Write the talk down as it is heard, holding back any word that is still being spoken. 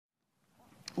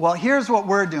Well, here's what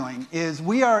we're doing, is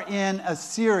we are in a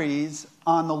series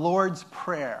on the Lord's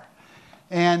Prayer.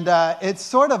 And it's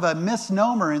sort of a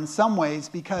misnomer in some ways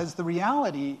because the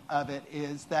reality of it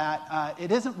is that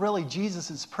it isn't really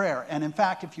Jesus' prayer. And in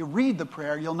fact, if you read the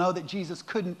prayer, you'll know that Jesus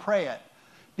couldn't pray it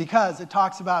because it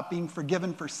talks about being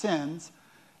forgiven for sins,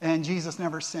 and Jesus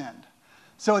never sinned.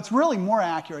 So it's really more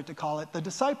accurate to call it the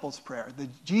disciples' prayer.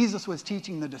 Jesus was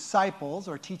teaching the disciples,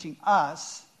 or teaching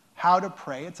us, how to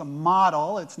pray. It's a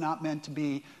model. It's not meant to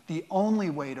be the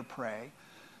only way to pray,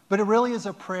 but it really is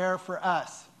a prayer for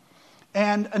us.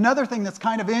 And another thing that's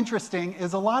kind of interesting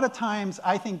is a lot of times,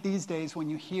 I think these days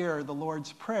when you hear the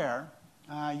Lord's Prayer,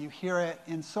 you hear it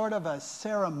in sort of a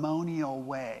ceremonial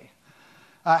way.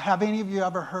 Have any of you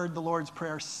ever heard the Lord's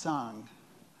Prayer sung?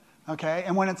 Okay,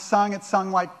 and when it's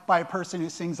sung like by a person who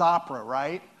sings opera,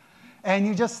 right? And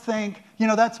you just think,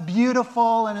 that's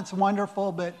beautiful and it's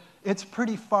wonderful, but it's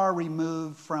pretty far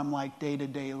removed from like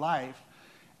day-to-day life.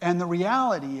 And the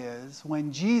reality is,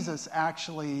 when Jesus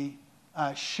actually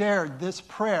shared this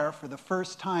prayer for the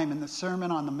first time in the Sermon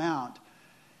on the Mount,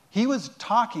 he was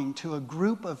talking to a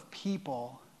group of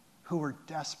people who were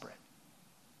desperate.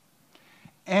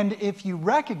 And if you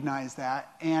recognize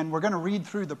that, and we're going to read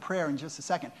through the prayer in just a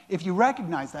second, if you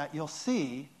recognize that, you'll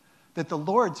see that the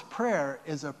Lord's Prayer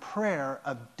is a prayer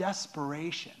of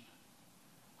desperation.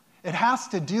 It has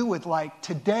to do with like,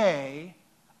 today,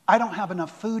 I don't have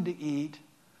enough food to eat,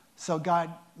 so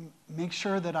God, make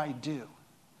sure that I do.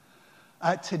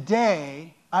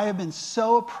 Today, I have been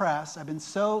so oppressed, I've been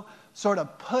so sort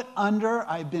of put under,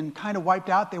 I've been kind of wiped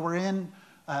out. They were in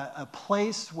a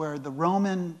place where the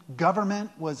Roman government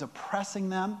was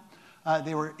oppressing them.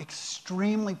 They were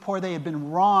extremely poor. They had been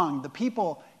wronged. The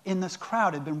people in this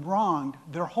crowd had been wronged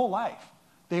their whole life.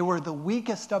 They were the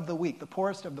weakest of the weak, the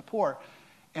poorest of the poor.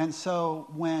 And so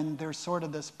when there's sort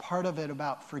of this part of it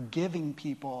about forgiving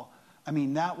people,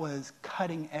 that was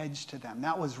cutting edge to them.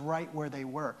 That was right where they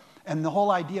were. And the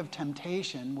whole idea of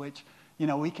temptation, which,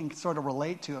 we can sort of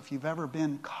relate to if you've ever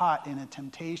been caught in a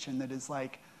temptation that is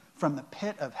like from the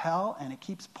pit of hell and it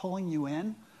keeps pulling you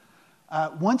in.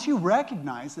 Once you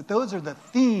recognize that those are the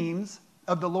themes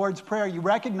of the Lord's Prayer, you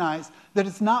recognize that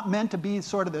it's not meant to be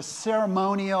sort of this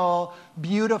ceremonial,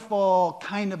 beautiful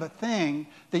kind of a thing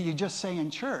that you just say in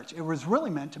church. It was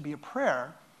really meant to be a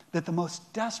prayer that the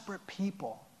most desperate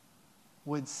people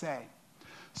would say.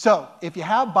 So, if you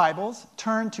have Bibles,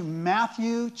 turn to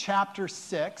Matthew chapter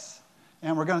 6,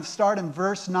 and we're going to start in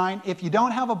verse 9. If you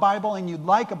don't have a Bible and you'd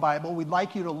like a Bible, we'd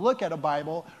like you to look at a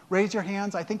Bible. Raise your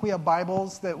hands. I think we have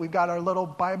Bibles that we've got our little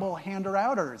Bible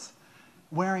hander-outers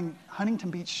wearing Huntington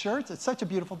Beach shirts. It's such a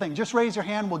beautiful thing. Just raise your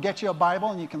hand. We'll get you a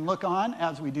Bible, and you can look on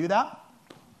as we do that.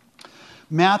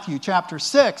 Matthew chapter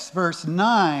 6, verse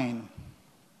 9.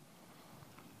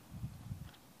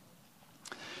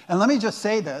 And let me just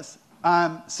say this.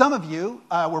 Some of you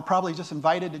were probably just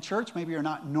invited to church. Maybe you're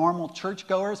not normal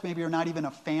churchgoers. Maybe you're not even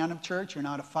a fan of church. You're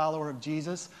not a follower of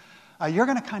Jesus. You're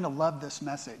going to kind of love this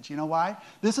message. You know why?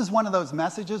 This is one of those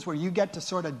messages where you get to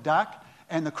sort of duck,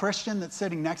 and the Christian that's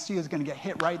sitting next to you is going to get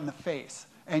hit right in the face.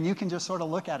 And you can just sort of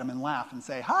look at him and laugh and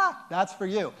say, ha, that's for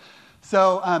you.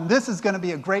 So this is going to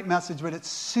be a great message, but it's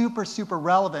super, super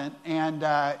relevant. And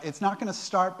it's not going to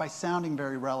start by sounding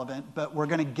very relevant, but we're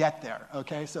going to get there,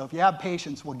 okay? So if you have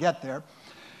patience, we'll get there.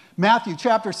 Matthew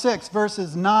chapter 6,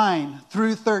 verses 9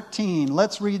 through 13.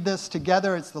 Let's read this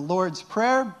together. It's the Lord's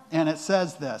Prayer, and it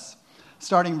says this,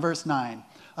 starting verse 9.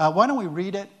 Why don't we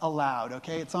read it aloud,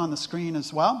 okay? It's on the screen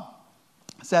as well.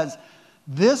 It says,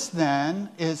 "This then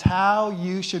is how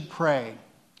you should pray.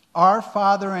 Our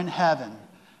Father in heaven,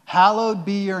 hallowed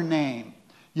be your name.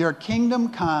 Your kingdom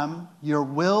come, your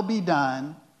will be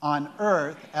done on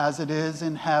earth as it is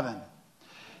in heaven.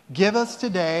 Give us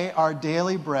today our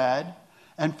daily bread,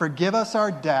 and forgive us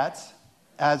our debts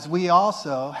as we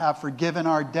also have forgiven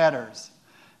our debtors.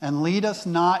 And lead us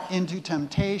not into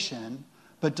temptation,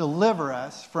 but deliver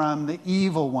us from the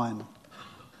evil one."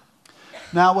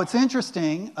 Now, what's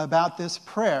interesting about this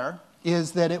prayer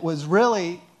is that it was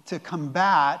really to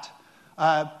combat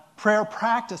prayer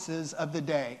practices of the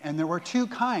day. And there were two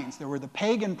kinds. There were the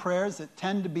pagan prayers that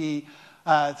tend to be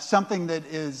something that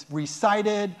is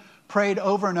recited, prayed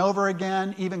over and over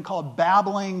again, even called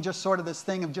babbling, just sort of this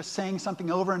thing of just saying something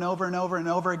over and over and over and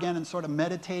over again and sort of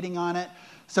meditating on it.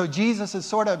 So Jesus is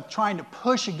sort of trying to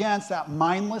push against that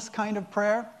mindless kind of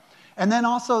prayer. And then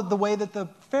also the way that the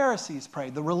Pharisees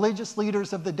prayed. The religious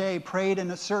leaders of the day prayed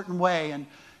in a certain way.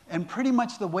 And pretty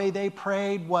much the way they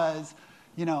prayed was,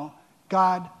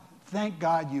 God, thank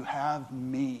God you have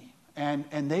me.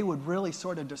 And they would really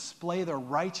sort of display their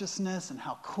righteousness and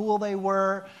how cool they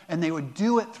were. And they would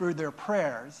do it through their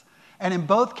prayers. And in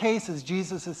both cases,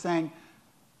 Jesus is saying,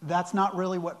 that's not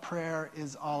really what prayer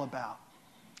is all about.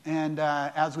 And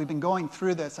as we've been going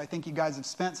through this, I think you guys have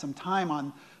spent some time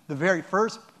on the very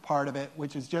first part of it,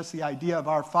 which is just the idea of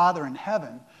our Father in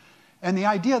heaven. And the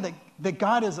idea that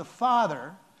God is a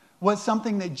father was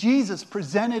something that Jesus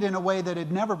presented in a way that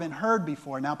had never been heard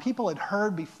before. Now, people had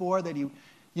heard before that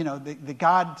the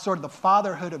God, sort of the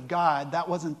fatherhood of God, that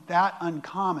wasn't that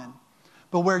uncommon.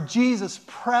 But where Jesus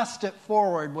pressed it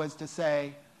forward was to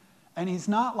say, and he's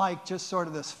not like just sort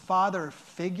of this father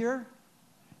figure.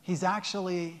 He's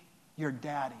actually your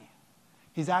daddy.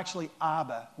 He's actually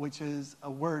Abba, which is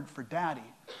a word for daddy.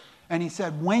 And he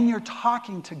said, when you're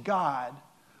talking to God,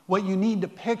 what you need to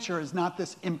picture is not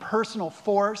this impersonal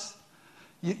force.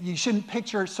 You shouldn't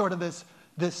picture sort of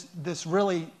this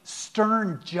really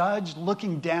stern judge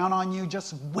looking down on you,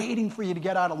 just waiting for you to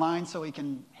get out of line so he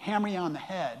can hammer you on the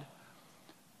head.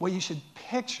 What you should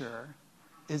picture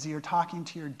is you're talking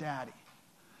to your daddy.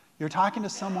 You're talking to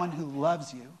someone who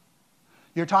loves you.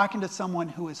 You're talking to someone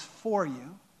who is for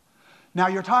you. Now,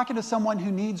 you're talking to someone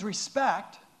who needs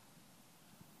respect,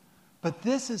 but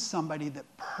this is somebody that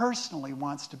personally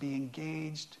wants to be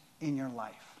engaged in your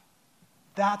life.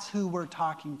 That's who we're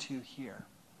talking to here.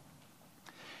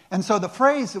 And so the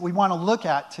phrase that we want to look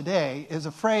at today is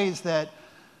a phrase that,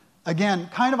 again,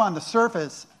 kind of on the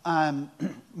surface,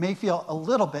 may feel a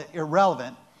little bit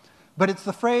irrelevant, but it's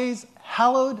the phrase,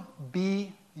 hallowed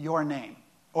be your name.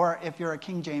 Or if you're a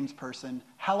King James person,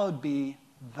 hallowed be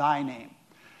thy name.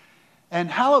 And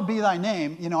hallowed be thy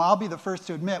name, I'll be the first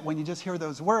to admit, when you just hear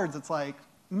those words, it's like,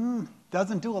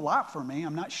 doesn't do a lot for me.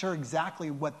 I'm not sure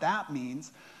exactly what that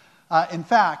means. In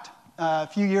fact, a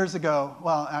few years ago,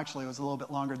 well, actually it was a little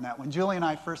bit longer than that, when Julie and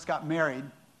I first got married,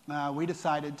 we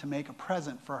decided to make a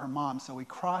present for her mom, so we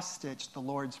cross-stitched the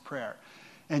Lord's Prayer.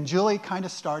 And Julie kind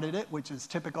of started it, which is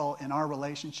typical in our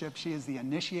relationship. She is the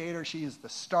initiator. She is the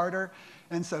starter.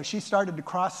 And so she started to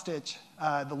cross-stitch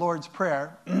the Lord's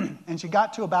Prayer. And she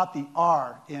got to about the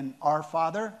R in Our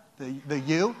Father, the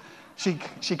U. She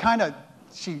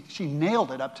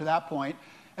nailed it up to that point.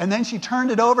 And then she turned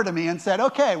it over to me and said,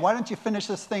 okay, why don't you finish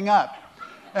this thing up?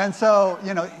 And so,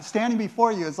 standing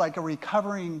before you is like a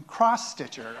recovering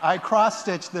cross-stitcher. I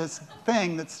cross-stitched this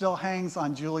thing that still hangs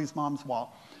on Julie's mom's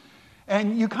wall.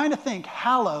 And you kind of think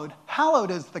hallowed.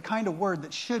 Hallowed is the kind of word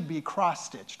that should be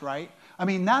cross-stitched, right? I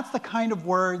mean, that's the kind of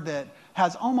word that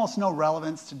has almost no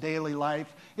relevance to daily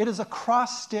life. It is a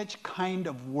cross-stitch kind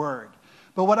of word.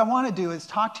 But what I want to do is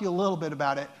talk to you a little bit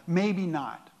about it. Maybe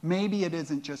not. Maybe it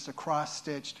isn't just a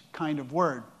cross-stitched kind of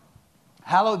word.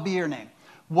 Hallowed be your name.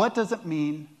 What does it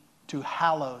mean to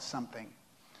hallow something?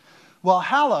 Well,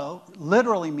 hallow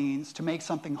literally means to make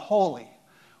something holy.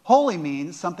 Holy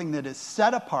means something that is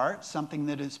set apart, something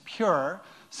that is pure,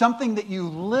 something that you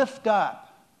lift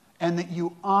up and that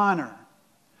you honor.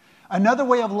 Another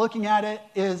way of looking at it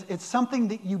is it's something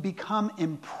that you become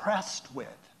impressed with.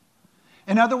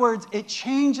 In other words, it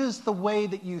changes the way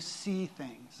that you see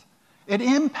things. It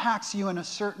impacts you in a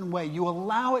certain way. You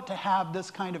allow it to have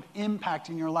this kind of impact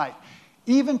in your life,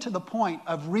 even to the point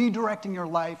of redirecting your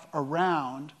life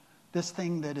around this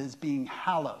thing that is being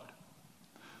hallowed.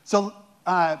 So,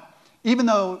 even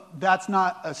though that's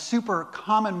not a super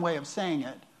common way of saying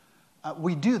it,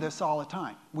 we do this all the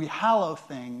time. We hallow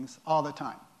things all the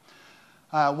time.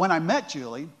 When I met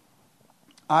Julie,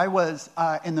 I was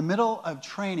in the middle of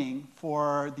training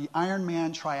for the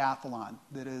Ironman triathlon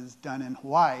that is done in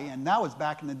Hawaii, and that was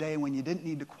back in the day when you didn't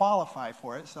need to qualify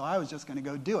for it, so I was just going to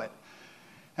go do it.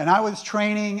 And I was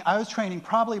training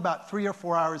probably about 3 or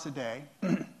 4 hours a day,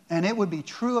 and it would be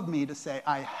true of me to say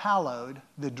I hallowed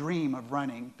the dream of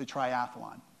running the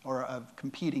triathlon, or of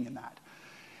competing in that.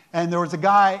 And there was a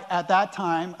guy at that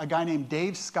time, a guy named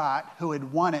Dave Scott, who had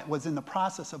won it, was in the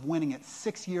process of winning it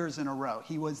 6 years in a row.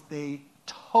 He was the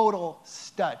total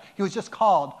stud. He was just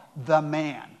called the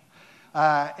man.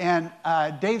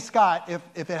 Dave Scott, if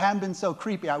it hadn't been so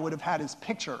creepy, I would have had his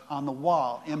picture on the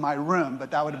wall in my room,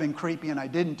 but that would have been creepy and I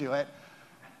didn't do it.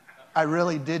 I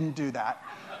really didn't do that.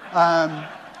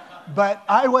 But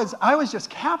I was just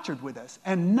captured with this,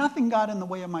 and nothing got in the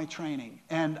way of my training.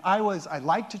 And I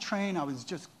liked to train. I was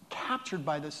just captured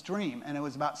by this dream. And it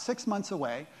was about 6 months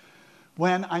away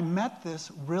when I met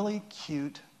this really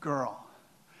cute girl.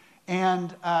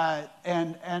 And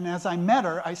as I met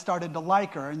her, I started to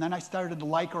like her, and then I started to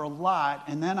like her a lot,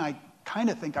 and then I kind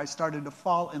of think I started to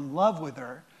fall in love with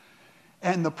her.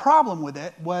 And the problem with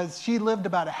it was she lived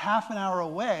about a half an hour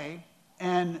away,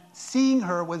 and seeing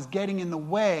her was getting in the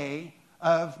way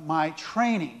of my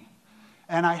training.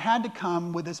 And I had to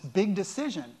come with this big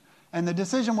decision. And the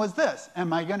decision was this: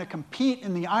 am I going to compete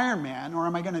in the Ironman, or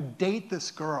am I going to date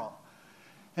this girl?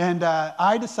 And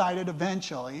I decided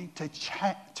eventually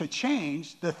to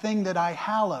change the thing that I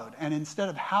hallowed. And instead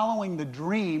of hallowing the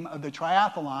dream of the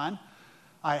triathlon,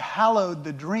 I hallowed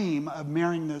the dream of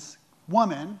marrying this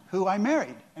woman who I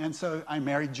married. And so I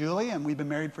married Julie, and we've been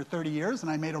married for 30 years,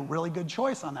 and I made a really good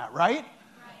choice on that, right?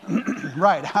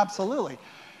 Right, absolutely.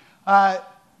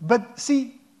 But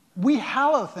see, we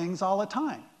hallow things all the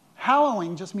time.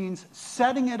 Hallowing just means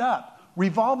setting it up,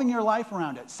 revolving your life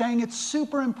around it, saying it's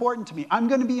super important to me. I'm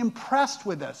going to be impressed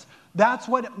with this. That's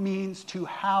what it means to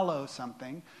hallow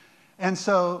something. And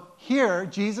so here,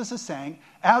 Jesus is saying,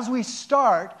 as we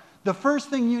start, the first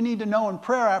thing you need to know in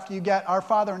prayer after you get Our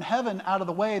Father in Heaven out of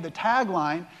the way, the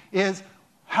tagline, is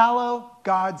hallow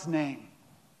God's name.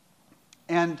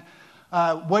 And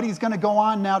what he's going to go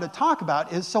on now to talk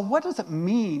about is, so what does it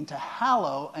mean to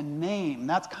hallow a name?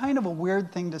 That's kind of a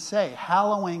weird thing to say,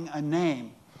 hallowing a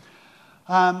name.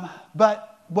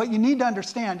 But what you need to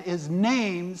understand is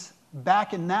names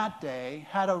back in that day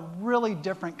had a really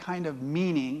different kind of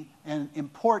meaning and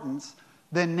importance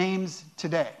than names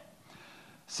today.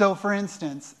 So, for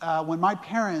instance, when my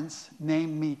parents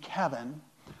named me Kevin,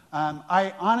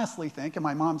 I honestly think, and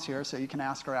my mom's here, so you can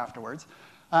ask her afterwards,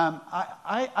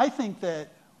 I think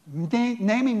that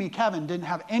naming me Kevin didn't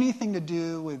have anything to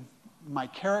do with my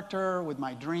character, with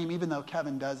my dream, even though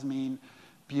Kevin does mean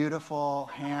beautiful,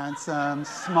 handsome,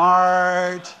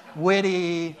 smart,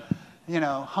 witty,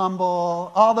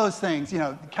 humble, all those things.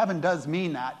 Kevin does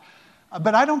mean that.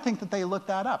 But I don't think that they looked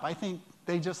that up. I think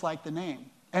they just like the name.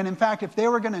 And in fact, if they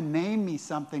were going to name me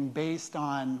something based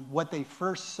on what they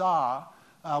first saw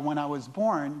when I was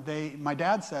born, my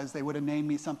dad says they would have named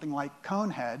me something like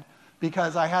Conehead,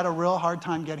 because I had a real hard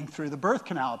time getting through the birth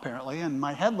canal, apparently, and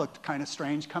my head looked kind of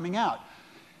strange coming out.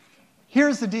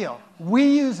 Here's the deal. We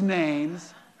use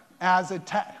names as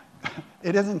it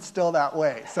isn't still that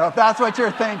way. So if that's what you're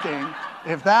thinking,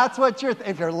 if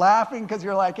you're laughing because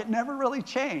you're like, it never really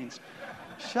changed,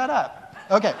 shut up.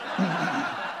 Okay.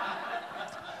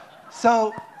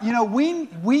 So,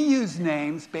 we use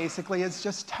names basically as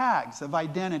just tags of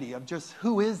identity, of just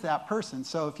who is that person.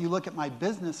 So if you look at my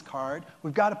business card,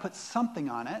 we've got to put something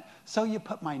on it, so you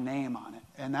put my name on it.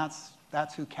 And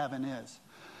that's who Kevin is.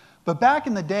 But back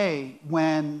in the day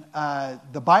when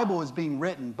the Bible was being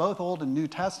written, both Old and New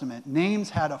Testament, names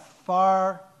had a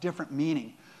far different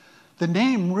meaning. The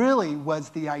name really was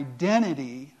the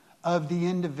identity of the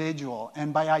individual.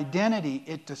 And by identity,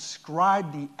 it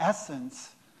described the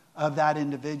essence of that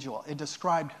individual. It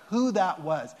described who that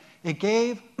was. It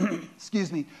gave,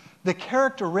 the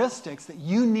characteristics that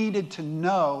you needed to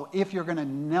know if you're going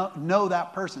to know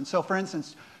that person. So for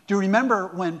instance, do you remember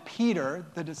when Peter,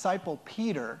 the disciple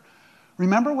Peter,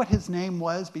 remember what his name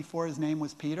was before his name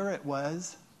was Peter? It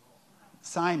was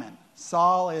Simon.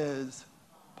 Saul is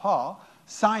Paul.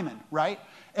 Simon, right?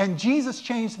 And Jesus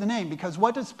changed the name because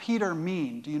what does Peter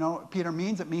mean? Do you know what Peter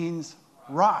means? It means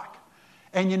rock.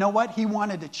 And you know what? He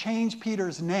wanted to change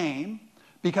Peter's name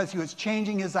because he was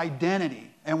changing his identity.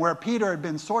 And where Peter had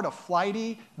been sort of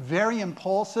flighty, very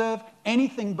impulsive,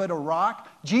 anything but a rock,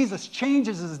 Jesus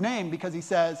changes his name because he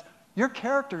says, your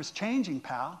character's changing,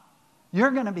 pal.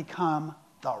 You're going to become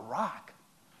the rock.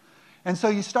 And so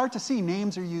you start to see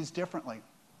names are used differently.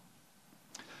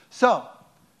 So,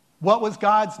 what was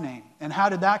God's name? And how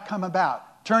did that come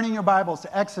about? Turning your Bibles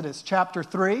to Exodus chapter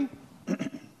 3.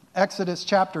 Exodus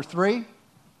chapter 3.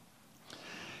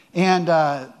 And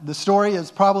the story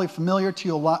is probably familiar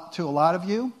to a lot of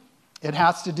you. It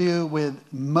has to do with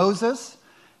Moses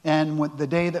and with the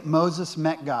day that Moses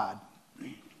met God.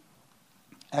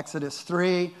 Exodus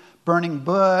 3, burning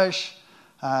bush.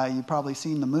 You've probably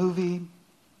seen the movie.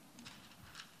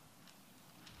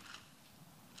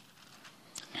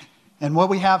 And what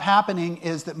we have happening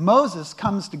is that Moses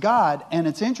comes to God, and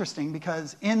it's interesting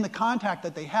because in the contact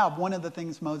that they have, one of the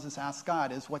things Moses asks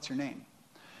God is, what's your name?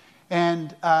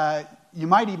 And you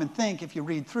might even think, if you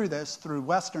read through this, through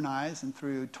Western eyes and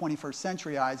through 21st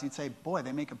century eyes, you'd say, boy,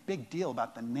 they make a big deal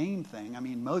about the name thing. I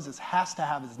mean, Moses has to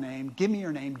have his name. Give me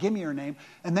your name. Give me your name.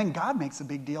 And then God makes a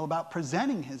big deal about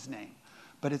presenting his name.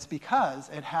 But it's because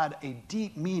it had a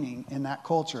deep meaning in that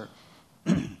culture.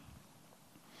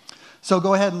 So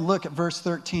go ahead and look at verse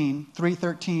 13,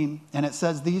 3:13, and it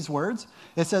says these words.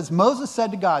 It says, Moses said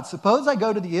to God, suppose I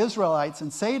go to the Israelites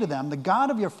and say to them, the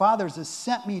God of your fathers has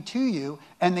sent me to you,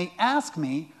 and they ask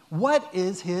me, what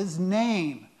is his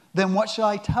name? Then what shall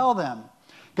I tell them?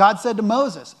 God said to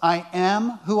Moses, I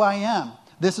am who I am.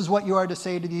 This is what you are to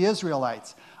say to the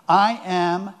Israelites. I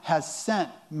am has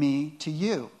sent me to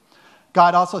you.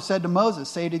 God also said to Moses,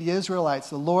 say to the Israelites,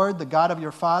 the Lord, the God of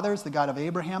your fathers, the God of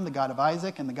Abraham, the God of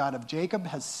Isaac, and the God of Jacob,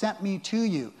 has sent me to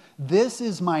you. This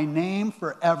is my name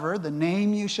forever, the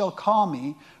name you shall call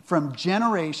me from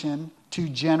generation to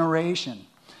generation.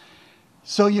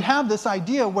 So you have this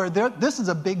idea where this is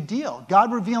a big deal.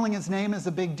 God revealing his name is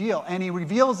a big deal. And he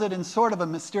reveals it in sort of a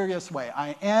mysterious way.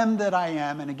 I am that I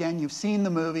am. And again, you've seen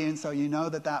the movie, and so you know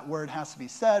that that word has to be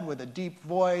said with a deep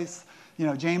voice. You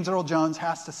know, James Earl Jones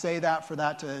has to say that for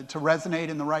that to resonate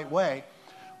in the right way.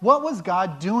 What was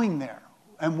God doing there?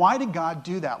 And why did God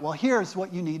do that? Well, here's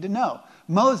what you need to know.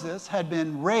 Moses had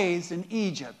been raised in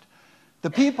Egypt. The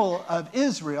people of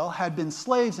Israel had been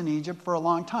slaves in Egypt for a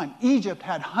long time. Egypt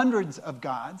had hundreds of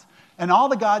gods, and all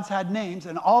the gods had names,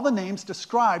 and all the names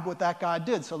described what that god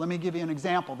did. So let me give you an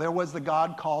example. There was the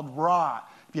god called Ra.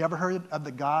 Have you ever heard of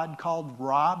the god called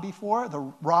Ra before?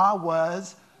 The Ra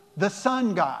was the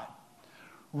sun god.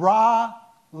 Ra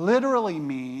literally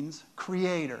means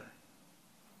creator.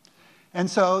 And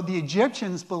so the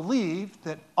Egyptians believed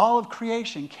that all of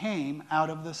creation came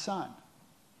out of the sun.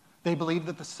 They believed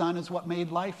that the sun is what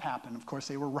made life happen. Of course,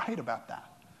 they were right about that.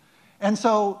 And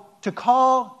so to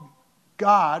call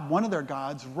God, one of their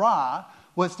gods, Ra,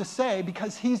 was to say,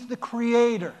 because he's the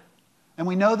creator. And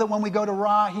we know that when we go to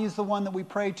Ra, he's the one that we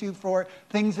pray to for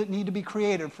things that need to be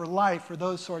created, for life, for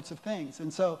those sorts of things.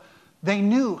 And so they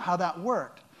knew how that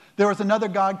worked. There was another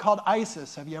god called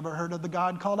Isis. Have you ever heard of the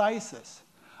god called Isis?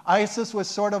 Isis was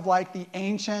sort of like the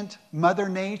ancient Mother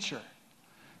Nature.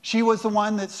 She was the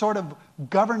one that sort of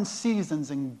governed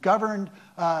seasons and governed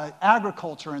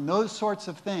agriculture and those sorts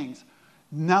of things.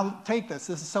 Now take this.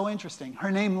 This is so interesting.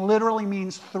 Her name literally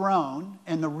means throne,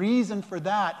 and the reason for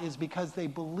that is because they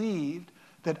believed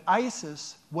that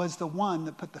Isis was the one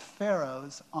that put the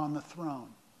pharaohs on the throne.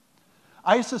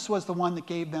 Isis was the one that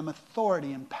gave them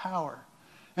authority and power.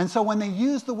 And so when they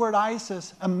used the word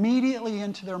Isis, immediately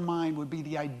into their mind would be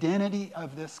the identity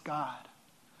of this god.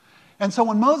 And so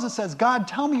when Moses says, God,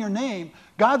 tell me your name,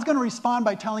 God's going to respond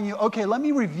by telling you, okay, let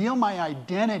me reveal my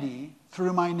identity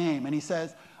through my name. And he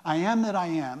says, I am that I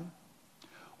am.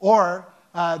 Or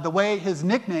the way his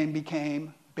nickname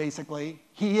became, basically,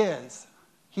 he is.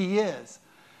 He is.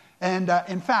 And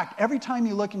in fact, every time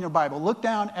you look in your Bible, look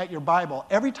down at your Bible,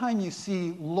 every time you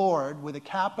see Lord with a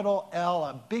capital L,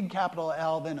 a big capital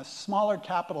L, then a smaller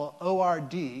capital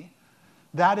O-R-D,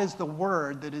 that is the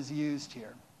word that is used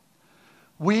here.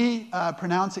 We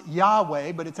pronounce it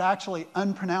Yahweh, but it's actually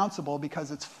unpronounceable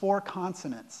because it's 4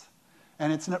 consonants.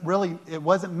 And it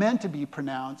wasn't meant to be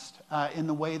pronounced in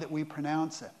the way that we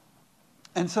pronounce it.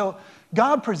 And so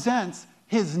God presents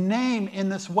his name in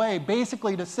this way,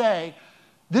 basically to say,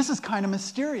 this is kind of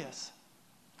mysterious.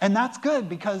 And that's good,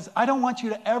 because I don't want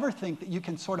you to ever think that you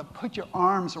can sort of put your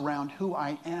arms around who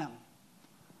I am.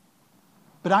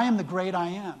 But I am the great I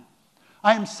am.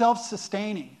 I am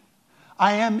self-sustaining.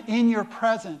 I am in your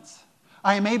presence.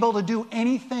 I am able to do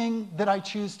anything that I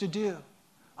choose to do.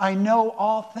 I know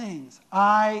all things.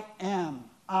 I am.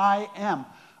 I am.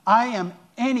 I am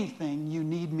anything you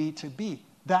need me to be.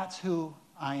 That's who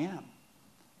I am.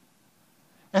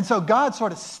 And so God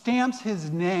sort of stamps his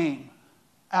name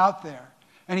out there.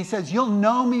 And he says, you'll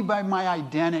know me by my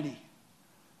identity.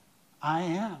 I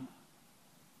am.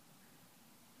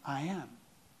 I am.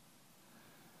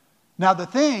 Now, the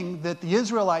thing that the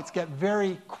Israelites get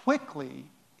very quickly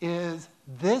is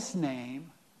this name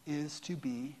is to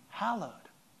be hallowed.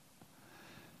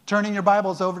 Turning your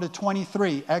Bibles over to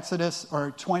 23, Exodus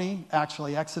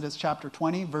chapter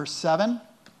 20, verse 7.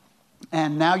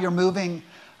 And now you're moving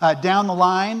down the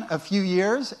line a few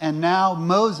years, and now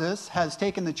Moses has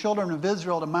taken the children of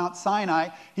Israel to Mount Sinai.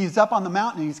 He's up on the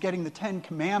mountain, and he's getting the 10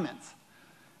 commandments.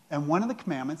 And one of the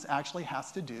commandments actually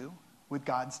has to do with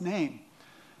God's name.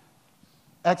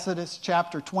 Exodus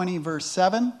chapter 20, verse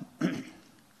 7.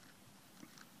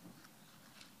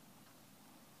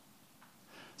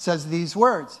 Says these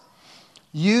words,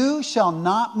 you shall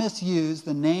not misuse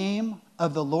the name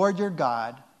of the Lord your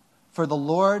God, for the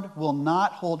Lord will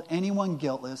not hold anyone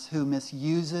guiltless who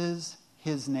misuses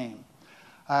his name.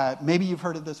 Maybe you've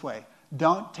heard it this way.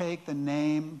 Don't take the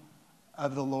name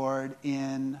of the Lord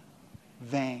in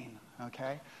vain.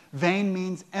 Okay? Vain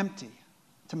means empty,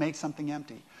 to make something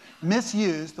empty.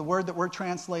 Misuse, the word that we're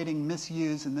translating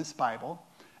misuse in this Bible,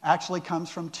 actually comes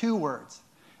from 2 words.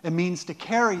 It means to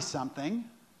carry something,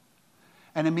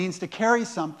 and it means to carry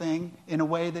something in a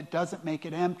way that doesn't make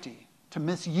it empty. To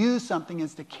misuse something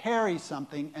is to carry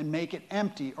something and make it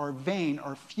empty or vain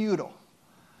or futile.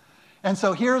 And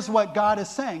so here's what God is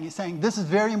saying. He's saying, this is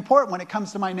very important when it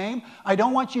comes to my name. I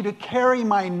don't want you to carry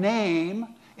my name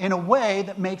in a way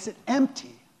that makes it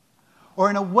empty, or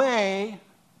in a way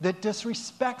that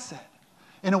disrespects it,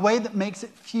 in a way that makes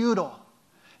it futile,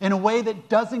 in a way that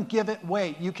doesn't give it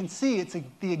weight. You can see it's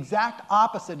the exact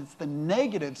opposite. It's the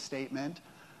negative statement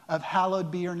of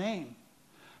hallowed be your name.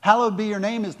 Hallowed be your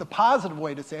name is the positive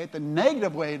way to say it. The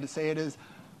negative way to say it is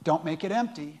don't make it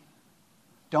empty.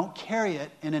 Don't carry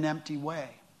it in an empty way.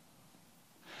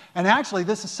 And actually,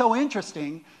 this is so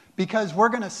interesting because we're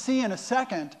going to see in a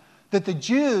second that the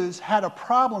Jews had a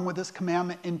problem with this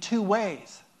commandment in two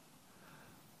ways.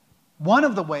 One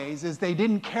of the ways is they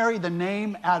didn't carry the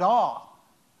name at all.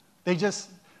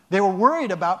 They were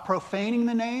worried about profaning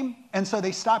the name, and so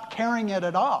they stopped carrying it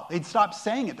at all. They'd stopped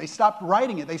saying it. They stopped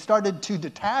writing it. They started to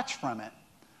detach from it.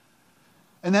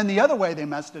 And then the other way they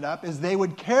messed it up is they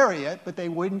would carry it, but they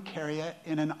wouldn't carry it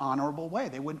in an honorable way.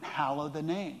 They wouldn't hallow the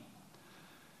name.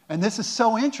 And this is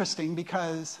so interesting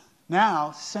because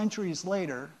now, centuries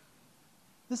later,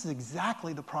 this is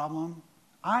exactly the problem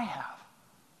I have.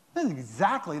 This is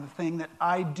exactly the thing that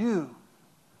I do.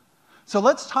 So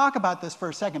let's talk about this for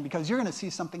a second because you're going to see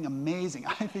something amazing.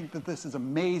 I think that this is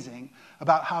amazing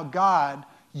about how God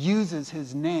uses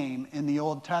his name in the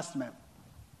Old Testament.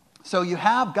 So you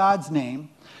have God's name,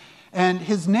 and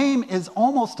his name is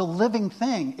almost a living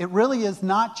thing. It really is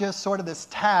not just sort of this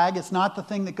tag. It's not the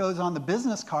thing that goes on the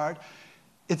business card.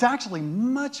 It's actually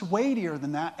much weightier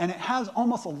than that, and it has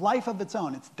almost a life of its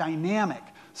own. It's dynamic.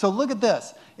 So look at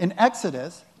this. In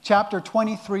Exodus chapter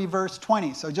 23, verse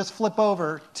 20. So just flip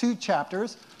over 2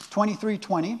 chapters, 23,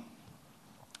 20.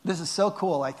 This is so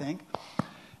cool, I think.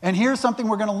 And here's something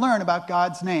we're going to learn about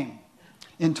God's name.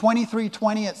 In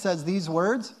 23:20, it says these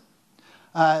words.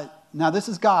 Now, this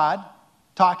is God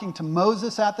talking to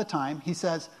Moses at the time. He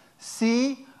says,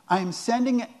 "See, I am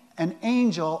sending an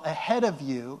angel ahead of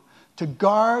you to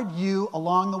guard you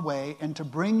along the way and to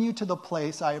bring you to the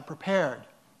place I have prepared."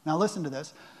 Now, listen to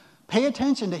this. Pay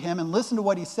attention to him and listen to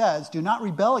what he says. Do not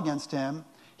rebel against him.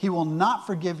 He will not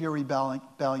forgive your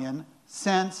rebellion,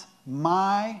 since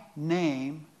my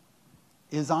name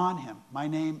is on him. My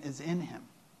name is in him.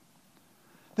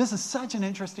 This is such an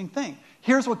interesting thing.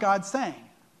 Here's what God's saying.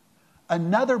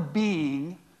 Another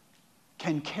being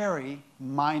can carry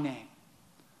my name.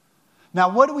 Now,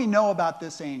 what do we know about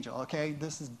this angel? Okay,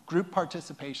 this is group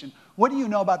participation. What do you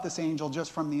know about this angel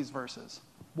just from these verses?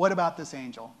 What about this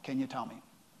angel? Can you tell me?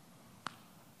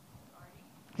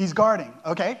 He's guarding,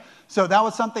 okay? So that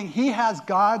was something, he has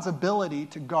God's ability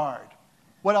to guard.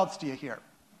 What else do you hear?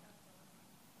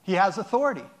 He has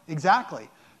authority, exactly.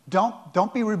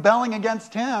 Don't be rebelling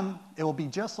against him. It will be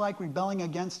just like rebelling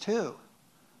against who?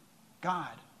 God.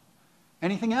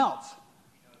 Anything else?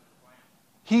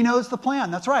 He knows the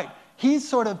plan. That's right. He's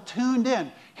sort of tuned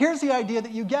in. Here's the idea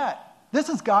that you get. This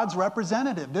is God's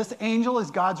representative. This angel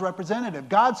is God's representative.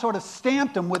 God sort of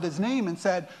stamped him with his name and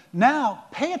said, now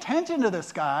pay attention to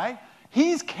this guy.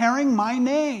 He's carrying my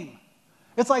name.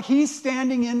 It's like he's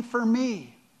standing in for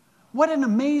me. What an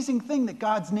amazing thing that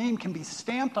God's name can be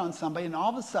stamped on somebody, and all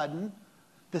of a sudden,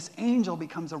 this angel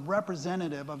becomes a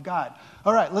representative of God.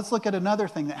 All right, let's look at another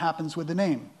thing that happens with the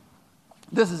name.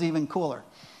 This is even cooler.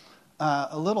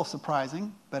 A little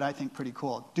surprising, but I think pretty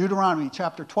cool. Deuteronomy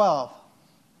chapter 12.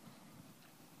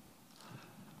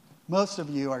 Most of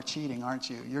you are cheating, aren't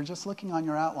you? You're just looking on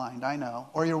your outline, I know.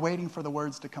 Or you're waiting for the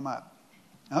words to come up.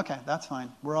 Okay, that's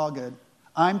fine. We're all good.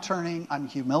 I'm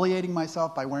humiliating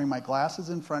myself by wearing my glasses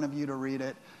in front of you to read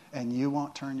it, and you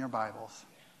won't turn your Bibles.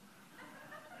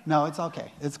 No, it's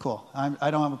okay. It's cool. I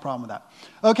don't have a problem with that.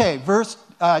 Okay,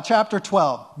 chapter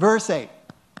 12, verse 8.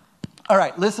 All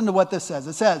right, listen to what this says.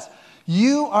 It says,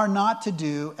 "You are not to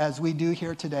do as we do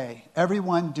here today,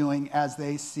 everyone doing as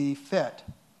they see fit.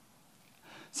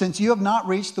 Since you have not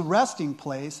reached the resting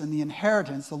place and the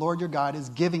inheritance the Lord your God is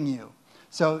giving you."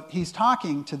 So he's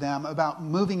talking to them about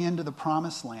moving into the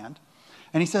promised land.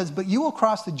 And he says, "But you will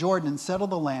cross the Jordan and settle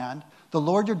the land the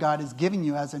Lord your God is giving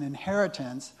you as an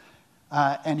inheritance,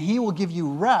 and he will give you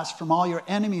rest from all your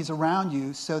enemies around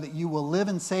you so that you will live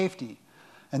in safety."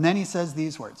 And then he says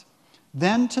these words,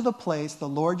 "Then to the place the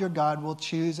Lord your God will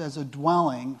choose as a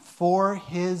dwelling for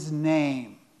his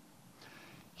name."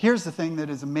 Here's the thing that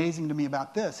is amazing to me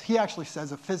about this. He actually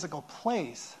says a physical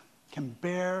place can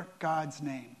bear God's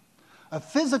name. A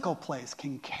physical place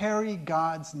can carry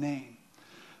God's name,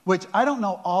 which I don't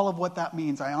know all of what that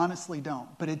means. I honestly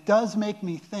don't. But it does make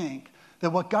me think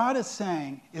that what God is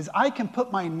saying is I can put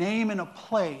my name in a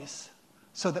place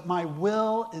so that my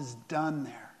will is done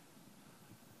there.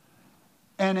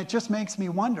 And it just makes me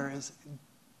wonder,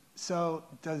 so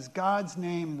does God's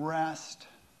name rest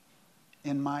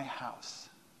in my house?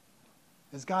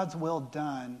 Is God's will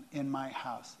done in my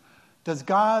house? Does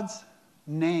God's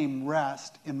name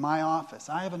rest in my office?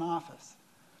 I have an office.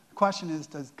 The question is,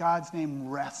 does God's name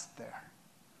rest there?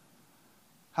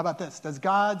 How about this? Does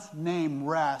God's name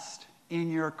rest in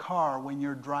your car when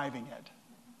you're driving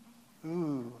it?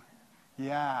 Ooh,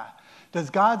 yeah. Does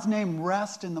God's name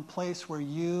rest in the place where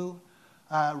you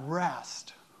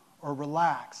rest or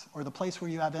relax, or the place where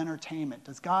you have entertainment?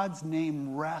 Does God's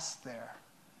name rest there?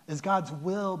 Is God's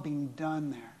will being done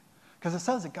there? Because it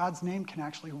says that God's name can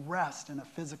actually rest in a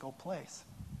physical place.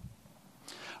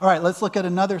 All right, let's look at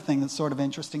another thing that's sort of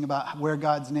interesting about where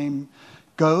God's name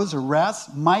goes or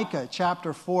rests. Micah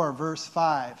chapter 4, verse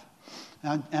 5.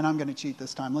 And I'm going to cheat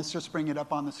this time. Let's just bring it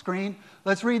up on the screen.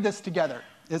 Let's read this together.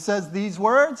 It says these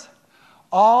words: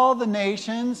 all the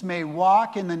nations may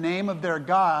walk in the name of their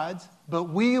gods, but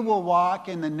we will walk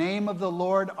in the name of the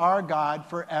Lord our God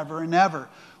forever and ever.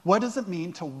 What does it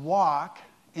mean to walk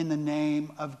in the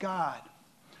name of God?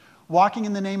 Walking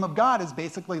in the name of God is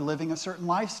basically living a certain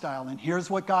lifestyle. And here's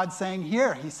what God's saying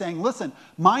here. He's saying, listen,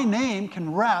 my name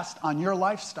can rest on your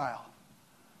lifestyle,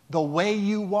 the way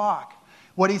you walk.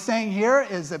 What he's saying here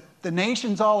is that the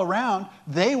nations all around,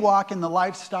 they walk in the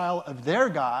lifestyle of their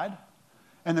God.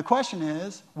 And the question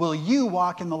is, will you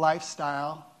walk in the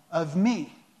lifestyle of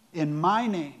me, in my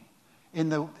name, in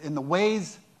the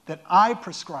ways that I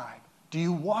prescribe? Do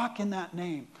you walk in that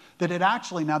name? That it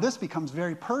actually, now this becomes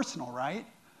very personal, right?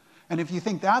 And if you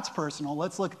think that's personal,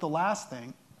 let's look at the last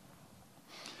thing.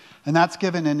 And that's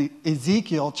given in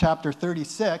Ezekiel chapter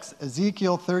 36.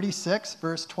 Ezekiel 36,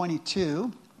 verse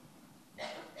 22.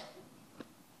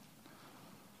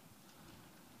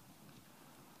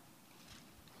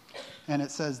 And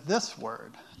it says this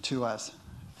word to us.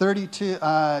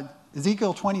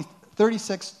 Ezekiel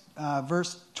 36,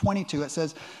 verse 22, it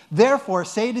says, therefore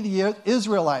say to the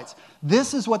Israelites,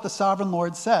 this is what the sovereign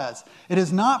Lord says. It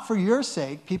is not for your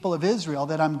sake, people of Israel,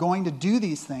 that I'm going to do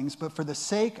these things, but for the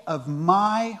sake of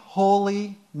my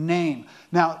holy name.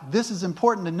 Now, this is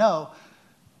important to know.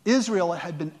 Israel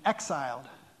had been exiled.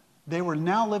 They were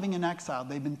now living in exile.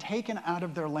 They'd been taken out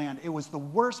of their land. It was the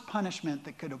worst punishment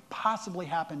that could have possibly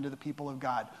happened to the people of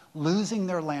God. Losing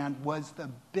their land was the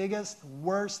biggest,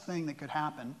 worst thing that could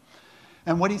happen.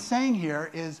 And what he's saying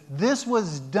here is, this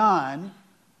was done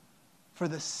for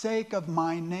the sake of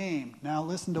my name. Now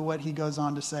listen to what he goes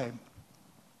on to say.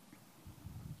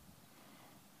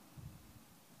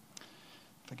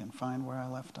 If I can find where I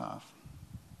left off.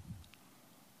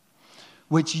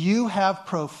 Which you have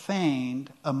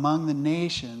profaned among the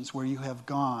nations where you have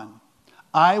gone.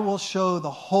 I will show the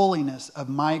holiness of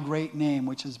my great name,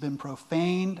 which has been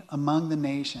profaned among the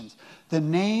nations. The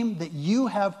name that you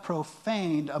have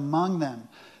profaned among them.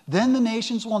 Then the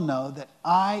nations will know that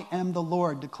I am the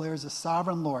Lord, declares the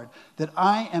sovereign Lord, that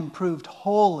I am proved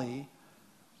holy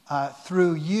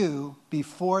through you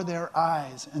before their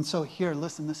eyes. And so here,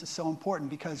 listen, this is so important,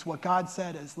 because what God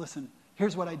said is, listen,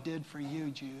 here's what I did for you,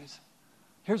 Jews.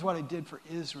 Here's what I did for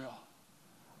Israel.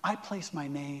 I placed my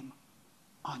name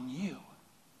on you.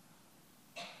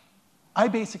 I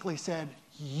basically said,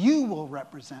 you will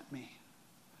represent me.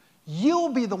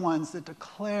 You'll be the ones that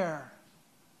declare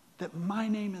that my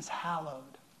name is hallowed,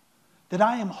 that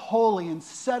I am holy and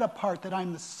set apart, that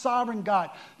I'm the sovereign God,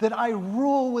 that I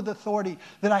rule with authority,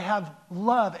 that I have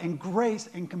love and grace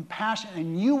and compassion,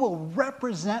 and you will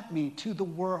represent me to the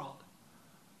world.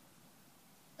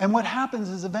 And what happens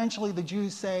is eventually the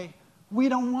Jews say, we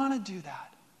don't want to do that.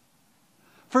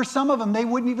 For some of them, they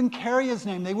wouldn't even carry his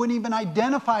name. They wouldn't even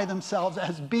identify themselves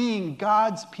as being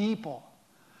God's people.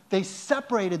 They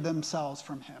separated themselves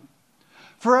from him.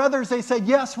 For others, they said,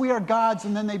 yes, we are God's,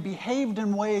 and then they behaved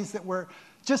in ways that were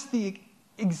just the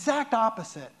exact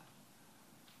opposite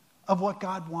of what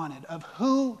God wanted, of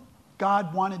who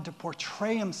God wanted to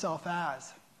portray himself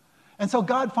as. And so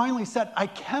God finally said, I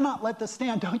cannot let this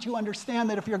stand. Don't you understand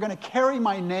that if you're going to carry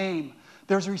my name,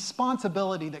 there's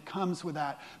responsibility that comes with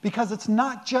that, because it's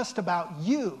not just about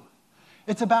you.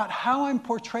 It's about how I'm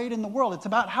portrayed in the world. It's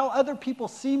about how other people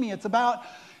see me. It's about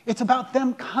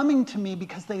them coming to me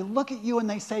because they look at you and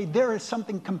they say, there is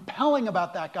something compelling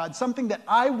about that God, something that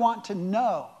I want to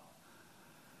know.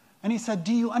 And he said,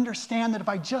 do you understand that if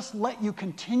I just let you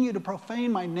continue to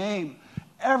profane my name,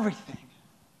 everything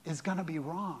is going to be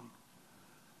wrong?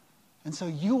 And so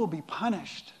you will be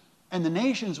punished, and the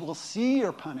nations will see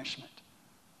your punishment.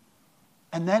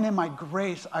 And then in my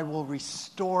grace, I will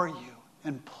restore you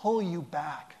and pull you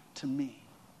back to me.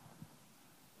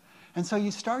 And so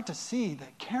you start to see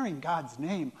that carrying God's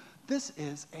name, this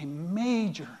is a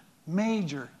major,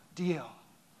 major deal.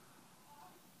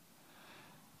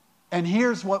 And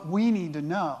here's what we need to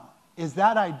know, is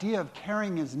that idea of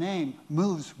carrying his name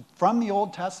moves from the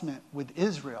Old Testament with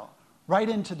Israel right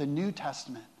into the New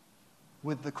Testament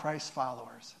with the Christ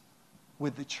followers,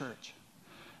 with the church.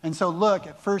 And so look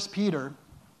at 1 Peter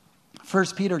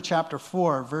chapter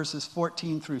 4, verses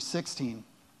 14 through 16.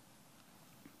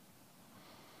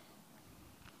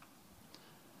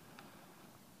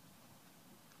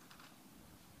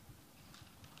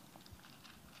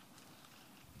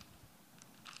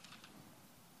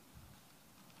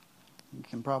 You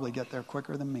can probably get there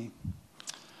quicker than me.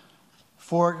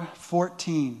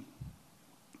 4:14.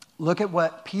 Look at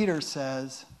what Peter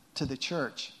says to the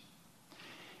church.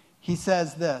 He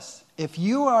says this, "If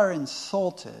you are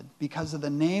insulted because of the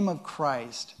name of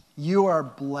Christ, you are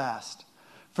blessed,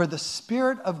 for the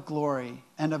Spirit of glory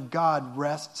and of God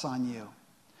rests on you.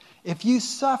 If you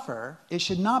suffer, it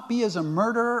should not be as a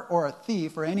murderer or a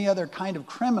thief or any other kind of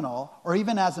criminal, or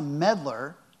even as a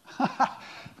meddler."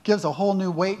 Gives a whole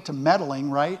new weight to meddling,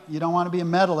 right? You don't want to be a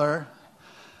meddler.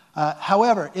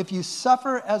 However, if you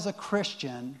suffer as a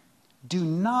Christian, do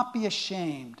not be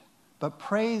ashamed, but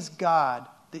praise God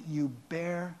that you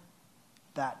bear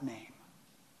that name.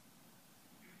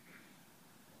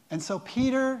 And so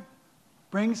Peter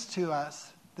brings to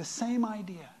us the same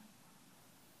idea.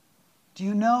 Do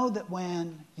you know that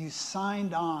when you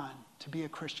signed on to be a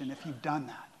Christian, if you've done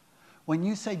that, when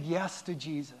you said yes to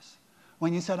Jesus,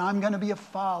 when you said, I'm going to be a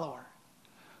follower,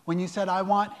 when you said, I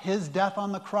want his death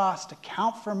on the cross to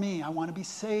count for me, I want to be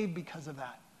saved because of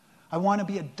that, I want to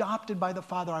be adopted by the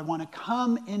Father, I want to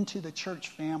come into the church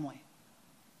family,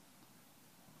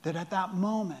 that at that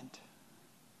moment,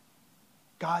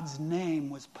 God's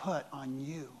name was put on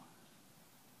you.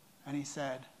 And he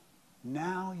said,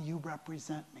 now you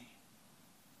represent me.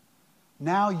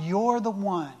 Now you're the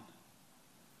one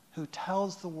who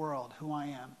tells the world who I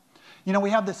am. You know, we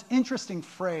have this interesting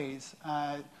phrase.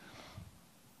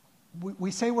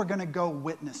 We say we're going to go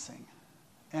witnessing.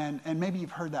 And maybe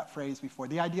you've heard that phrase before.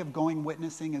 The idea of going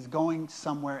witnessing is going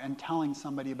somewhere and telling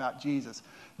somebody about Jesus.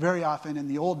 Very often in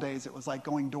the old days, it was like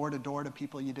going door to door to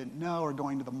people you didn't know, or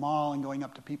going to the mall and going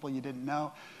up to people you didn't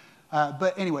know.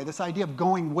 But anyway, this idea of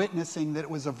going witnessing, that it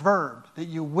was a verb, that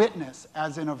you witness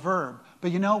as in a verb.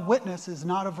 But you know, witness is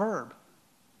not a verb.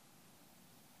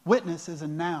 Witness is a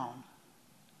noun.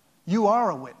 You are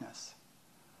a witness.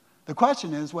 The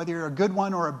question is whether you're a good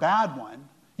one or a bad one.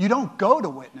 You don't go to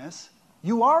witness.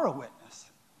 You are a witness.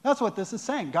 That's what this is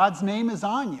saying. God's name is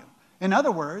on you. In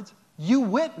other words, you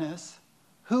witness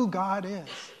who God is.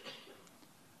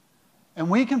 And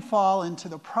we can fall into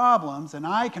the problems, and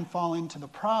I can fall into the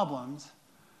problems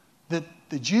that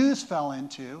the Jews fell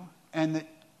into and that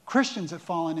Christians have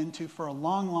fallen into for a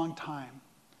long, long time.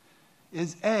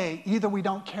 Is A, either we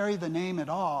don't carry the name at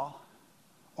all,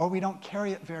 or we don't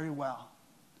carry it very well.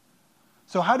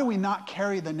 So how do we not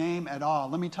carry the name at all?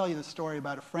 Let me tell you the story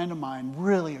about a friend of mine,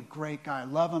 really a great guy,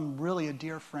 love him, really a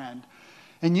dear friend.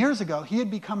 And years ago, he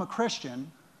had become a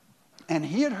Christian, and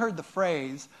he had heard the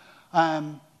phrase,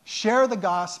 share the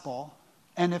gospel,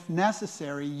 and if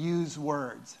necessary, use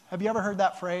words. Have you ever heard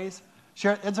that phrase?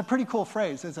 It's a pretty cool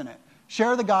phrase, isn't it?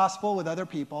 Share the gospel with other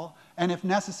people, and if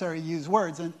necessary, use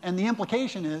words. And the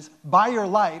implication is, by your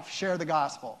life, share the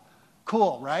gospel.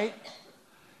 Cool, right?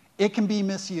 It can be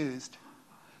misused.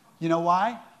 You know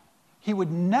why? He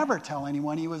would never tell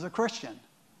anyone he was a Christian.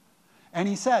 And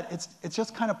he said, it's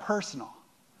just kind of personal.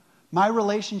 My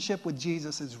relationship with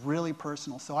Jesus is really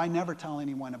personal, so I never tell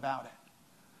anyone about it.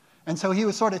 And so he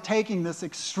was sort of taking this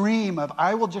extreme of,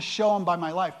 I will just show him by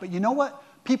my life. But you know what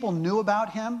people knew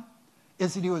about him?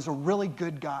 Is that he was a really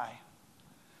good guy.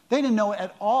 They didn't know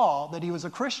at all that he was a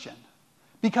Christian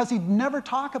because he'd never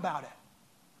talk about it.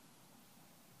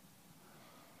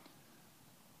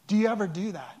 Do you ever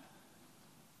do that?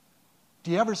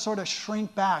 Do you ever sort of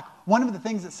shrink back? One of the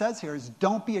things it says here is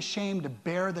don't be ashamed to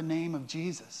bear the name of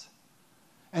Jesus.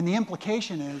 And the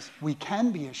implication is we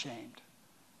can be ashamed.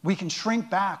 We can shrink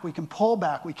back. We can pull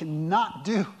back. We can not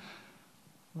do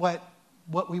what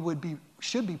we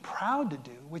should be proud to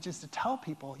do, which is to tell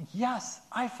people, yes,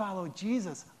 I follow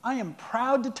Jesus. I am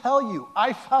proud to tell you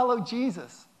I follow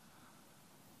Jesus.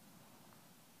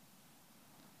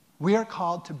 We are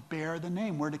called to bear the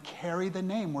name. We're to carry the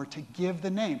name. We're to give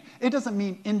the name. It doesn't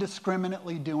mean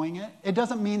indiscriminately doing it. It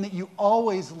doesn't mean that you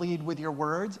always lead with your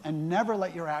words and never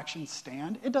let your actions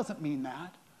stand. It doesn't mean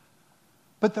that.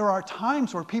 But there are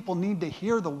times where people need to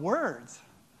hear the words.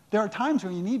 There are times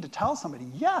when you need to tell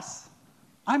somebody, yes,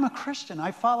 I'm a Christian.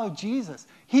 I follow Jesus.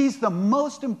 He's the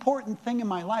most important thing in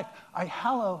my life. I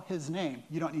hallow his name.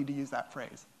 You don't need to use that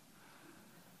phrase.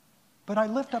 But I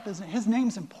lift up his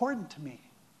name's important to me.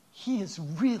 He is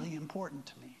really important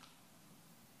to me.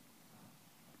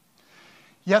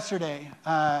 Yesterday,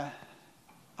 I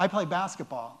play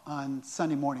basketball on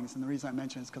Sunday mornings, and the reason I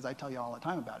mention it is because I tell you all the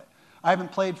time about it. I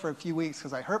haven't played for a few weeks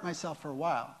because I hurt myself for a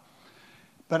while,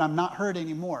 but I'm not hurt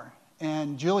anymore.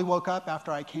 And Julie woke up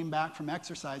after I came back from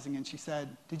exercising, and she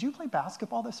said, "Did you play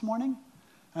basketball this morning?"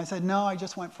 And I said, "No, I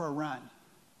just went for a run."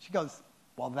 She goes,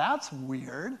 "Well, that's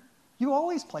weird. You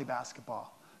always play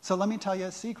basketball." So let me tell you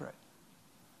a secret.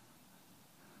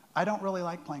 I don't really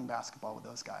like playing basketball with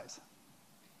those guys.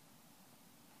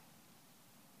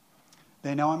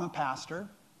 They know I'm a pastor.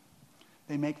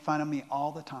 They make fun of me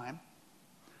all the time.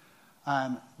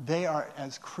 They are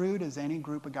as crude as any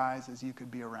group of guys as you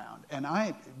could be around. And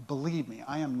believe me,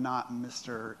 I am not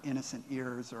Mr. Innocent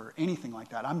Ears or anything like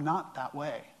that. I'm not that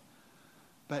way.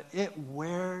 But it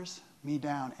wears me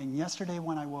down. And yesterday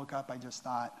when I woke up, I just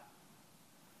thought,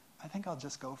 I think I'll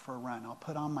just go for a run. I'll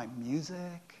put on my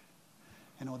music,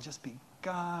 and it'll just be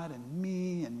God and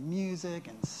me and music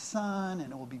and sun,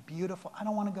 and it will be beautiful. I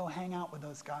don't want to go hang out with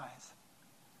those guys.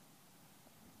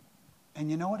 And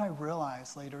you know what I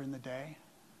realized later in the day?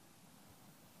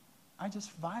 I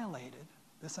just violated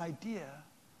this idea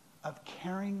of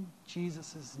carrying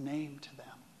Jesus' name to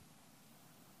them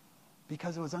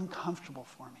because it was uncomfortable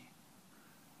for me.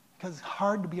 Because it's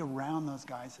hard to be around those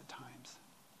guys at times.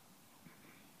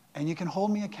 And you can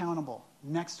hold me accountable.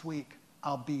 Next week,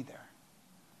 I'll be there.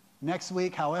 Next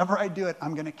week, however I do it,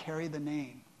 I'm going to carry the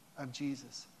name of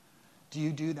Jesus. Do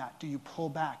you do that? Do you pull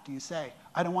back? Do you say,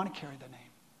 I don't want to carry the name?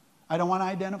 I don't want to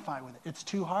identify with it. It's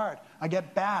too hard. I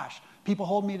get bashed. People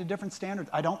hold me to different standards.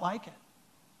 I don't like it.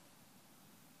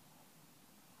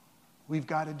 We've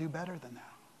got to do better than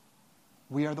that.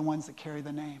 We are the ones that carry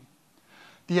the name.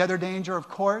 The other danger, of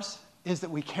course, is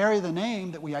that we carry the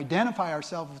name, that we identify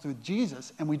ourselves with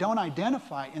Jesus, and we don't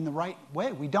identify in the right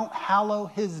way. We don't hallow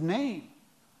his name.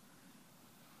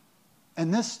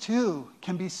 And this, too,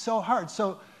 can be so hard.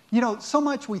 So, so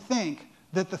much we think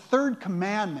that the third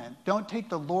commandment, don't take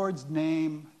the Lord's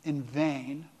name in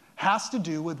vain, has to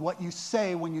do with what you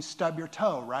say when you stub your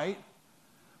toe, right?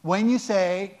 When you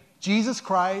say Jesus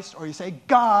Christ, or you say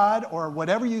God, or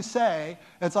whatever you say,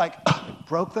 it's like,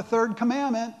 broke the third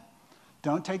commandment.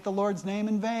 Don't take the Lord's name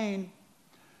in vain.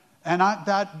 And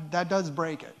that does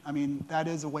break it. I mean, that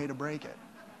is a way to break it.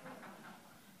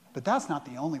 But that's not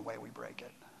the only way we break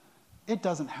it. It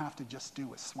doesn't have to just do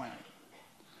with swearing.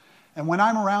 And when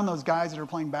I'm around those guys that are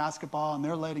playing basketball and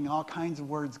they're letting all kinds of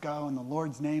words go and the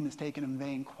Lord's name is taken in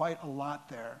vain, quite a lot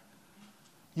there.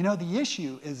 The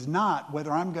issue is not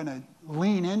whether I'm going to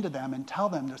lean into them and tell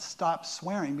them to stop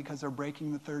swearing because they're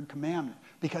breaking the third commandment.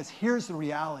 Because here's the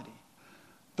reality.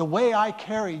 The way I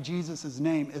carry Jesus'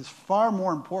 name is far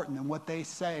more important than what they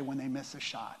say when they miss a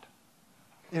shot.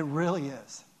 It really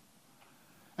is.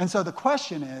 And so the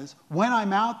question is, when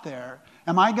I'm out there,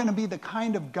 am I going to be the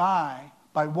kind of guy,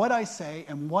 by what I say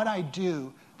and what I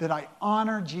do, that I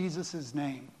honor Jesus'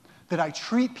 name, that I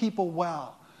treat people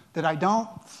well, that I don't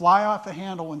fly off the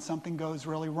handle when something goes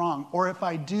really wrong, or if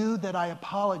I do, that I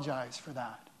apologize for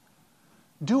that?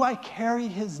 Do I carry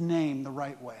his name the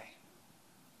right way?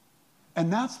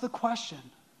 And that's the question.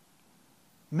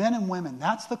 Men and women,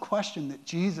 that's the question that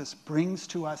Jesus brings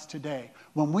to us today.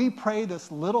 When we pray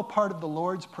this little part of the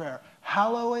Lord's Prayer,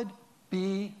 hallowed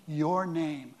be your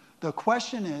name. The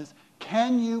question is,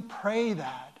 can you pray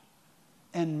that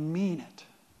and mean it?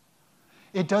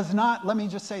 It does not, let me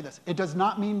just say this, it does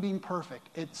not mean being perfect.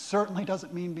 It certainly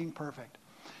doesn't mean being perfect.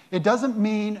 It doesn't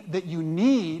mean that you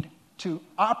need to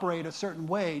operate a certain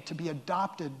way to be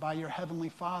adopted by your Heavenly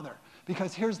Father.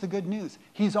 Because here's the good news.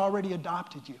 He's already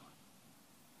adopted you.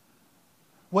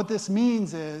 What this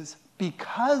means is,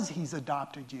 because he's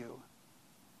adopted you,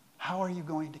 how are you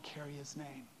going to carry his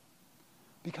name?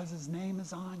 Because his name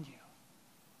is on you.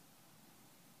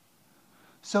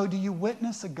 So do you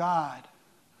witness a God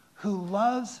who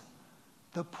loves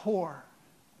the poor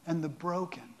and the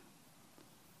broken?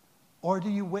 Or do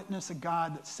you witness a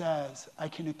God that says, I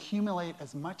can accumulate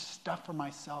as much stuff for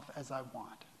myself as I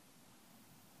want?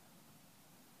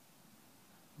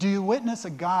 Do you witness a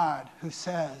God who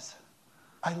says,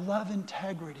 I love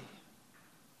integrity?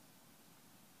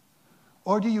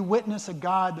 Or do you witness a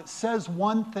God that says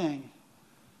one thing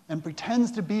and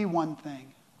pretends to be one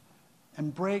thing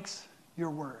and breaks your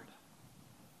word?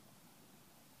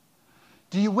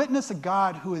 Do you witness a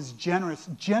God who is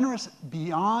generous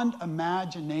beyond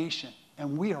imagination?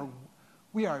 And we are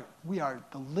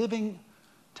the living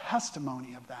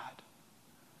testimony of that.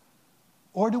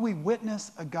 Or do we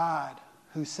witness a God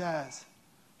who says,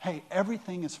 hey,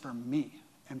 everything is for me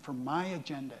and for my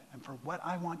agenda and for what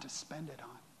I want to spend it on?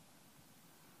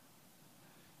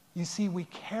 You see, we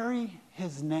carry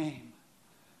his name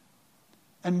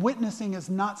And witnessing is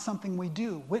not something we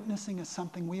do. Witnessing is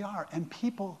something we are. And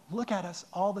people look at us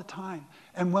all the time.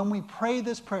 And when we pray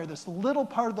this prayer, this little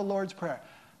part of the Lord's Prayer,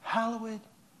 hallowed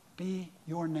be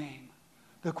your name.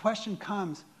 The question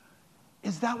comes,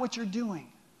 is that what you're doing?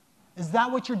 Is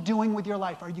that what you're doing with your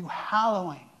life? Are you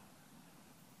hallowing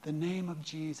the name of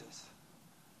Jesus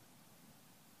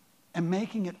and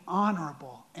making it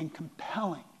honorable and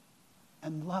compelling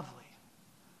and lovely?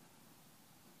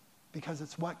 Because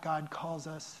it's what God calls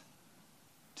us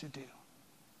to do.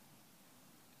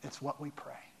 It's what we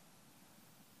pray.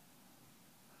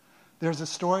 There's a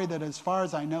story that, as far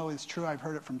as I know, is true. I've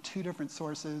heard it from 2 different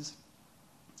sources.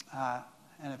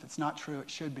 And if it's not true, it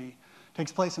should be. It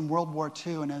takes place in World War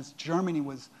II, and as Germany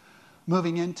was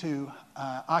moving into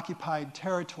occupied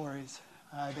territories,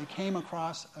 they came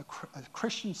across a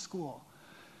Christian school.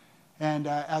 And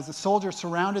as the soldiers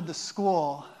surrounded the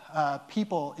school,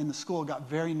 people in the school got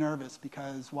very nervous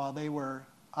because while they were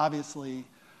obviously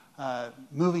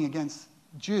moving against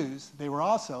Jews, they were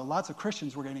also, lots of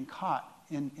Christians were getting caught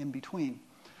in between.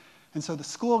 And so the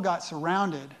school got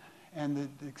surrounded, and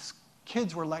the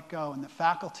kids were let go, and the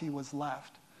faculty was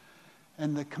left.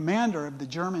 And the commander of the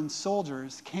German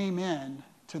soldiers came in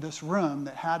to this room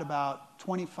that had about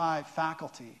 25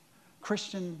 faculty,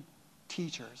 Christian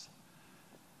teachers.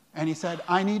 And he said,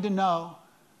 I need to know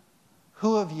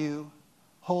who of you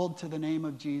hold to the name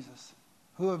of Jesus?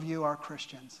 Who of you are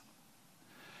Christians?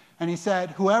 And he said,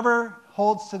 whoever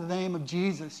holds to the name of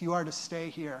Jesus, you are to stay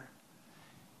here.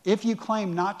 If you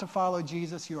claim not to follow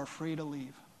Jesus, you are free to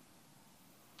leave.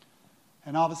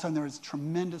 And all of a sudden there was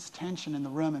tremendous tension in the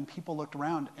room, and people looked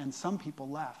around, and some people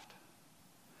left.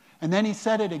 And then he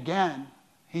said it again.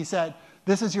 He said,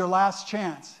 this is your last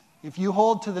chance. If you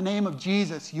hold to the name of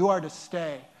Jesus, you are to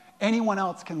stay. Anyone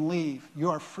else can leave. You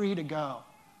are free to go.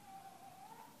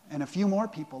 And a few more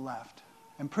people left.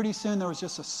 And pretty soon there was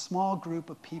just a small group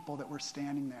of people that were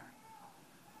standing there.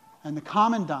 And the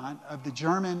commandant of the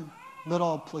German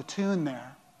little platoon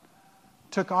there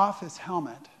took off his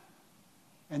helmet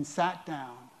and sat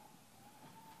down.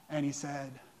 And he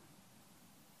said,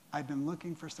 I've been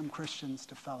looking for some Christians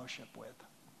to fellowship with.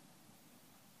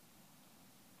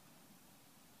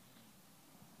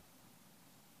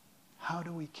 How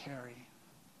do we carry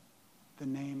the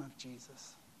name of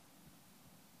Jesus?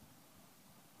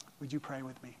 Would you pray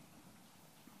with me?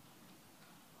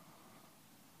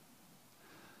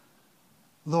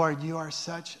 Lord, you are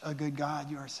such a good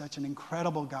God. You are such an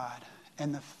incredible God.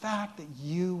 And the fact that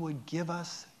you would give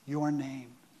us your name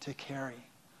to carry.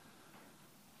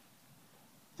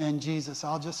 And Jesus,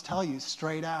 I'll just tell you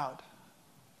straight out,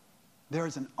 there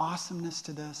is an awesomeness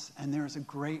to this, and there is a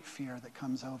great fear that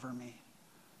comes over me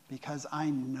because I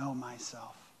know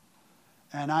myself.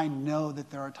 And I know that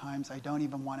there are times I don't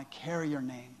even want to carry your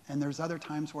name. And there's other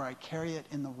times where I carry it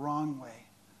in the wrong way.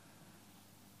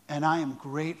 And I am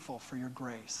grateful for your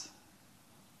grace.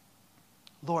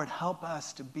 Lord, help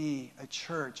us to be a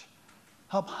church.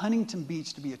 Help Huntington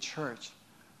Beach to be a church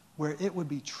where it would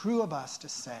be true of us to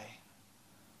say,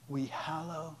 we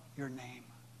hallow your name.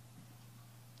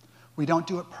 We don't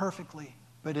do it perfectly,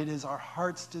 but it is our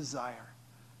heart's desire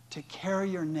to carry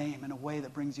your name in a way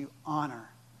that brings you honor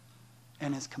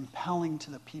and is compelling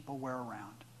to the people we're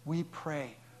around. We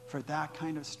pray for that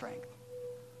kind of strength.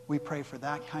 We pray for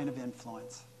that kind of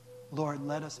influence. Lord,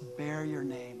 let us bear your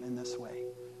name in this way.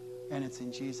 And it's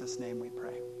in Jesus' name we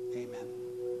pray. Amen.